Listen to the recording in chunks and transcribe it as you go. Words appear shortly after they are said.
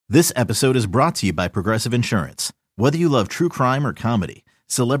This episode is brought to you by Progressive Insurance. Whether you love true crime or comedy,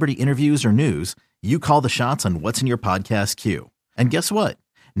 celebrity interviews or news, you call the shots on what's in your podcast queue. And guess what?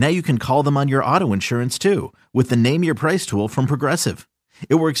 Now you can call them on your auto insurance too with the Name Your Price tool from Progressive.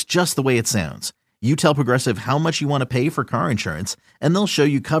 It works just the way it sounds. You tell Progressive how much you want to pay for car insurance, and they'll show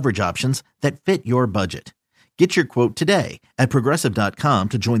you coverage options that fit your budget. Get your quote today at Progressive.com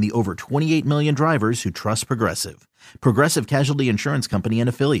to join the over 28 million drivers who trust Progressive. Progressive Casualty Insurance Company and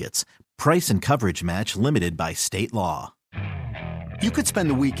Affiliates. Price and coverage match limited by state law. You could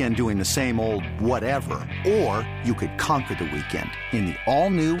spend the weekend doing the same old whatever, or you could conquer the weekend in the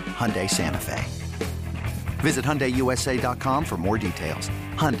all-new Hyundai Santa Fe. Visit HyundaiUSA.com for more details.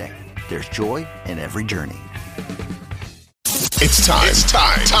 Hyundai, there's joy in every journey. It's time.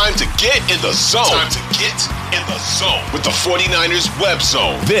 Time to get in the zone. With the 49ers web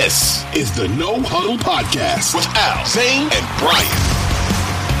zone. This is the No Huddle Podcast with Al, Zane, and Brian.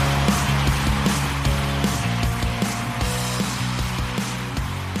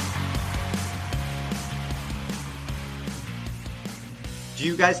 Do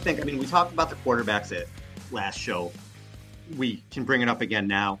you guys think, we talked about the quarterbacks at last show. We can bring it up again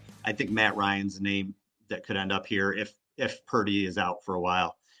now. I think Matt Ryan's the name that could end up here if Purdy is out for a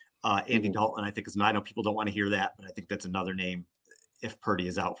while. Andy Dalton, I think, is not. I know people don't want to hear that, but I think that's another name if Purdy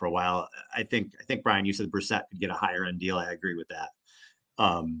is out for a while. I think Brian, you said Brissett could get a higher end deal. I agree with that.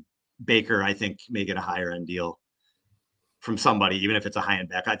 Baker, I think, may get a higher end deal from somebody, even if it's a high end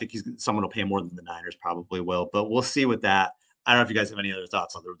back. I think someone will pay more than the Niners probably will, but we'll see with that. I don't know if you guys have any other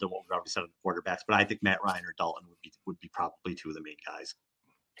thoughts other than what we've already said on the quarterbacks, but I think Matt Ryan or Dalton would be probably two of the main guys.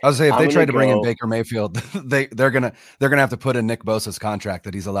 I was say if they try to bring in Baker Mayfield, they're gonna have to put in Nick Bosa's contract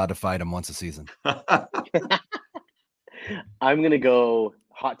that he's allowed to fight him once a season. I'm gonna go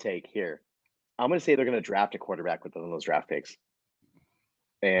hot take here. I'm gonna say they're gonna draft a quarterback with one of those draft picks,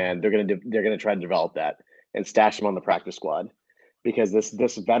 and they're gonna try to develop that and stash him on the practice squad, because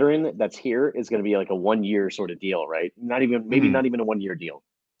this veteran that's here is gonna be like a 1 year sort of deal, right? Not even a 1 year deal.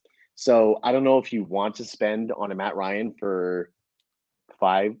 So I don't know if you want to spend on a Matt Ryan for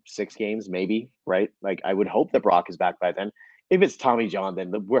 5-6 games, maybe, right? Like, I would hope that Brock is back by then. If it's Tommy John,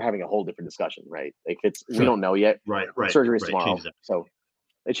 then we're having a whole different discussion, right? Like, we don't know yet. Right. Surgery is tomorrow, so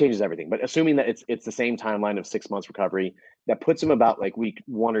it changes everything. But assuming that it's the same timeline of 6 months recovery, that puts him about like week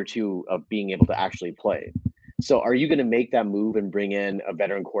 1 or 2 of being able to actually play. So are you going to make that move and bring in a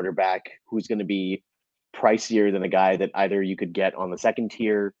veteran quarterback who's going to be pricier than a guy that either you could get on the second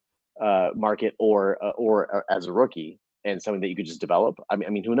tier market or as a rookie, and something that you could just develop? I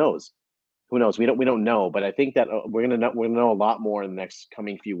mean, who knows? We don't know, but I think that we're gonna know a lot more in the next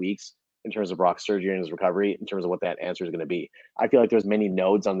coming few weeks in terms of Brock's surgery and his recovery, in terms of what that answer is going to be. I feel like there's many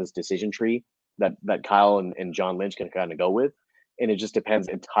nodes on this decision tree that Kyle and John Lynch can kind of go with, and it just depends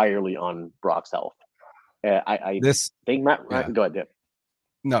entirely on Brock's health. I think Matt. Yeah. Go ahead, Dip.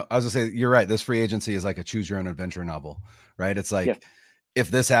 No, I was gonna say you're right. This free agency is like a choose your own adventure novel, right? It's like, if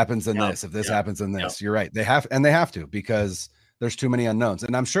this happens, then this. If this happens, then this. You're right. They have to, because there's too many unknowns,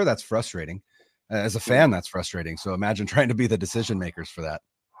 and I'm sure that's frustrating. As a fan, that's frustrating. So imagine trying to be the decision makers for that.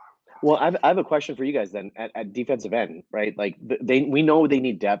 Well, I have a question for you guys then at defensive end, right? Like, we know they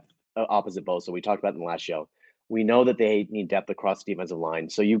need depth opposite Bosa. We talked about it in the last show. We know that they need depth across the defensive line.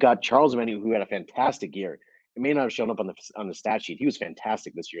 So you've got Charles Rennie, who had a fantastic year. It may not have shown up on the stat sheet. He was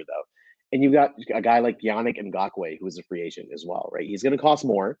fantastic this year, though. And you've got a guy like Yannick Ngakoue, who is a free agent as well, right? He's going to cost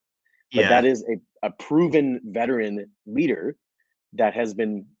more, but that is a proven veteran leader that has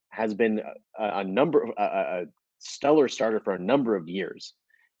been a stellar starter for a number of years.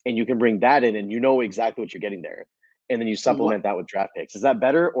 And you can bring that in, and you know exactly what you're getting there. And then you supplement that with draft picks. Is that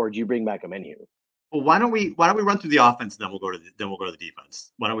better, or do you bring back a menu? Well, why don't we run through the offense, and then we'll go to the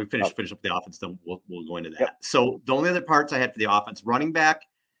defense. Why don't we finish up the offense, then we'll go into that. Yep. So the only other parts I had for the offense: running back.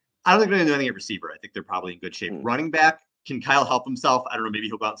 I don't think they're going to do anything at receiver. I think they're probably in good shape. Running back, can Kyle help himself? I don't know. Maybe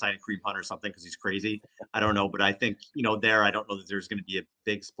he'll go out and sign a Kareem Hunt or something because he's crazy. I don't know. But I think, I don't know that there's going to be a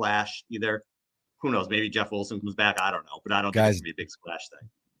big splash either. Who knows? Maybe Jeff Wilson comes back. I don't know. But I don't think it's going to be a big splash thing.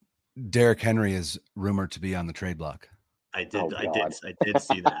 Derrick Henry is rumored to be on the trade block. I did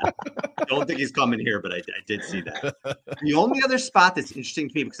see that. I don't think he's coming here, but I did see that. The only other spot that's interesting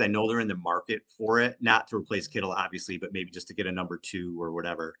to me, because I know they're in the market for it, not to replace Kittle, obviously, but maybe just to get a number 2 or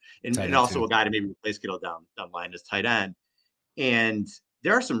whatever. And also a guy to maybe replace Kittle down line as tight end. And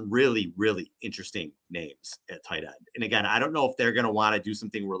there are some really, really interesting names at tight end. And again, I don't know if they're going to want to do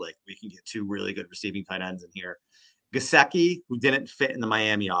something where like we can get 2 really good receiving tight ends in here. Gesicki, who didn't fit in the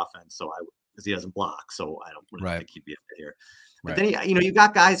Miami offense, because he doesn't block, so I don't really think he'd be a fit here. But then, you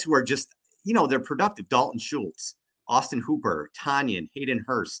got guys who are just, they're productive. Dalton Schultz, Austin Hooper, Tanyan, Hayden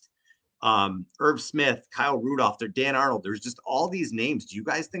Hurst, Irv Smith, Kyle Rudolph, Dan Arnold. There's just all these names. Do you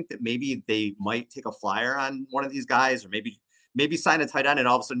guys think that maybe they might take a flyer on one of these guys, or maybe sign a tight end, and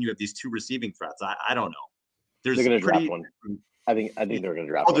all of a sudden you have these 2 receiving threats? I don't know. They're going to draft one. I think they're going to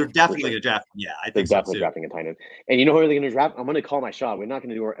draft. Oh, they're definitely going to draft. Yeah, I think they're definitely drafting a tight end. And you know who they're going to draft? I'm going to call my shot. We're not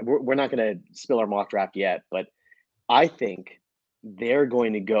going to spill our mock draft yet, but I think they're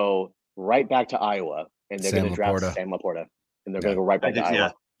going to go right back to Iowa, and they're going to draft Sam Laporta, and they're going to go right back to Iowa.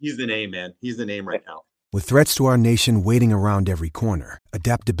 Yeah, he's the name, man. He's the name right now. With threats to our nation waiting around every corner,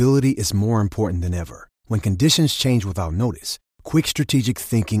 adaptability is more important than ever. When conditions change without notice, quick strategic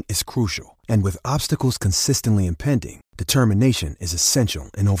thinking is crucial. And with obstacles consistently impending, determination is essential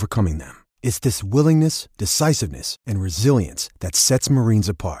in overcoming them. It's this willingness, decisiveness, and resilience that sets Marines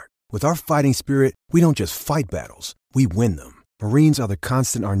apart. With our fighting spirit, we don't just fight battles, we win them. Marines are the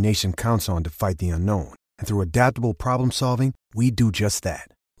constant our nation counts on to fight the unknown. And through adaptable problem solving, we do just that.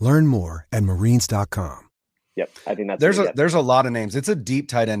 Learn more at marines.com. Yep, I think that's there's a lot of names. It's a deep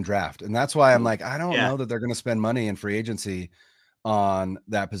tight end draft, and that's why I'm like, I don't know that they're going to spend money in free agency on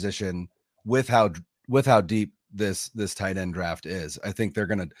that position with how deep this tight end draft is. I think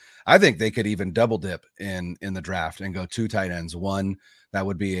they could even double dip in the draft and go 2 tight ends. One that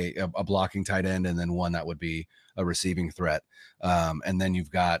would be a blocking tight end, and then one that would be a receiving threat. And then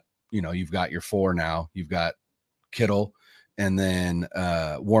you've got your 4 now. You've got Kittle, and then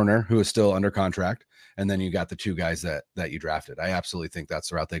Warner, who is still under contract. And then you got the 2 guys that you drafted. I absolutely think that's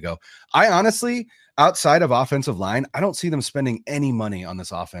the route they go. I honestly, outside of offensive line, I don't see them spending any money on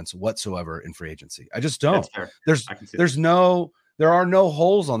this offense whatsoever in free agency. I just don't. There are no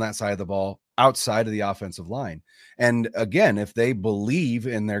holes on that side of the ball outside of the offensive line. And again, if they believe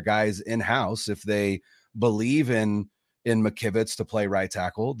in their guys in-house, if they believe in McKivitz to play right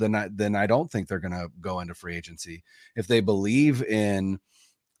tackle, then I don't think they're going to go into free agency. If they believe in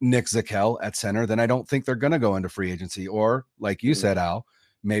Nick Zakelj at center, then I don't think they're going to go into free agency. Or like you said, Al,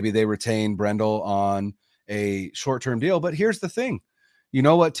 maybe they retain Brendel on a short-term deal. But here's the thing. You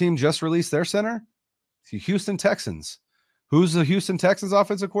know what team just released their center? The Houston Texans. Who's the Houston Texans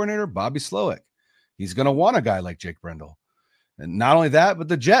offensive coordinator? Bobby Slowick. He's going to want a guy like Jake Brendel. And not only that, but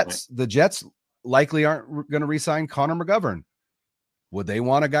the Jets likely aren't going to re-sign Connor McGovern. Would they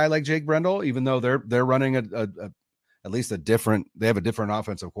want a guy like Jake Brendel, even though they're running at least they have a different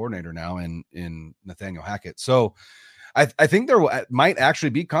offensive coordinator now in Nathaniel Hackett. So I think there might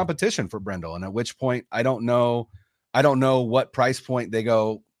actually be competition for Brendel. And at which point, I don't know what price point they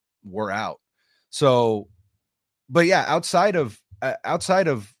go, we're out. So, but yeah, outside of the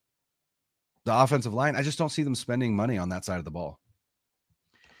offensive line, I just don't see them spending money on that side of the ball.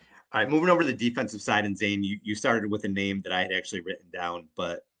 All right, moving over to the defensive side, and Zane, you started with a name that I had actually written down,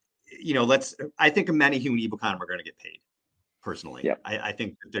 but I think Omenihu and Ebukam are going to get paid personally. Yep. I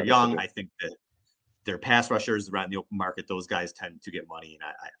think that they're young. I think that they're pass rushers around the open market. Those guys tend to get money,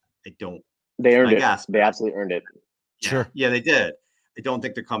 and I don't. They earned it. They absolutely earned it. Yeah, sure. Yeah, they did. I don't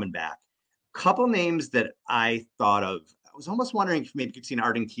think they're coming back. Couple names that I thought of. I was almost wondering if maybe you could see an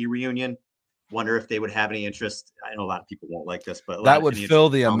Arden Key reunion. Wonder if they would have any interest. I know a lot of people won't like this, but that would fill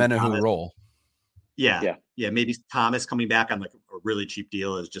the Omenihu role. Yeah. Maybe Thomas coming back on like a really cheap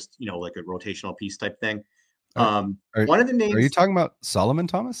deal is just, like a rotational piece type thing. One of the names. Are you talking about Solomon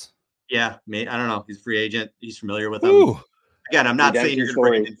Thomas? Yeah. I don't know. He's a free agent. He's familiar with him. Again, I'm not saying you're going to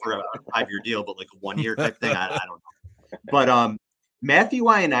bring it in for a 5-year deal, but like a 1-year type thing. I don't know. But Matthew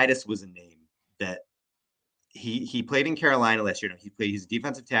Ioannidis was a name that he played in Carolina last year. He's a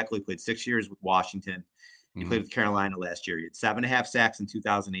defensive tackle. He played 6 years with Washington. He played with Carolina last year. He had 7.5 sacks in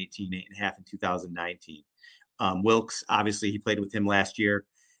 2018, 8.5 in 2019. Wilkes, obviously, he played with him last year.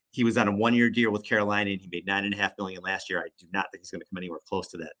 He was on a 1-year deal with Carolina, and he made $9.5 million last year. I do not think he's going to come anywhere close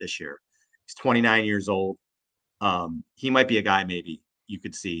to that this year. He's 29 years old. He might be a guy maybe you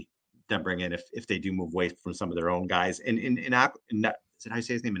could see them bring in if they do move away from some of their own guys. And is it how you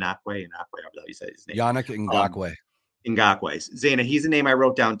say his name? Inakwe, how you say his name? Yannick Ngakoue. Ngakoue. Zana, he's a name I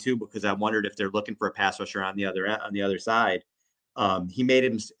wrote down too because I wondered if they're looking for a pass rusher on the other side. He made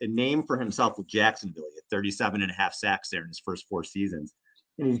a name for himself with Jacksonville. He had 37.5 sacks there in his first 4 seasons.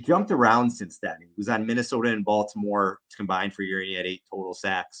 And he's jumped around since then. He was on Minnesota and Baltimore combined for a year. He had 8 total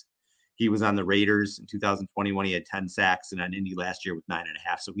sacks. He was on the Raiders in 2021. He had 10 sacks, and on Indy last year with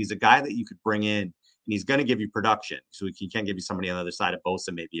 9.5. So he's a guy that you could bring in, and he's going to give you production. So he can give you somebody on the other side of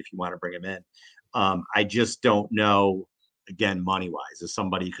Bosa maybe if you want to bring him in. I just don't know, again, money-wise, as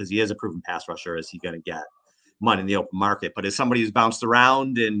somebody, because he is a proven pass rusher, is he going to get money in the open market? But as somebody who's bounced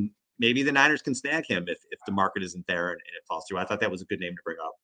around, and maybe the Niners can snag him if the market isn't there and it falls through. I thought that was a good name to bring up.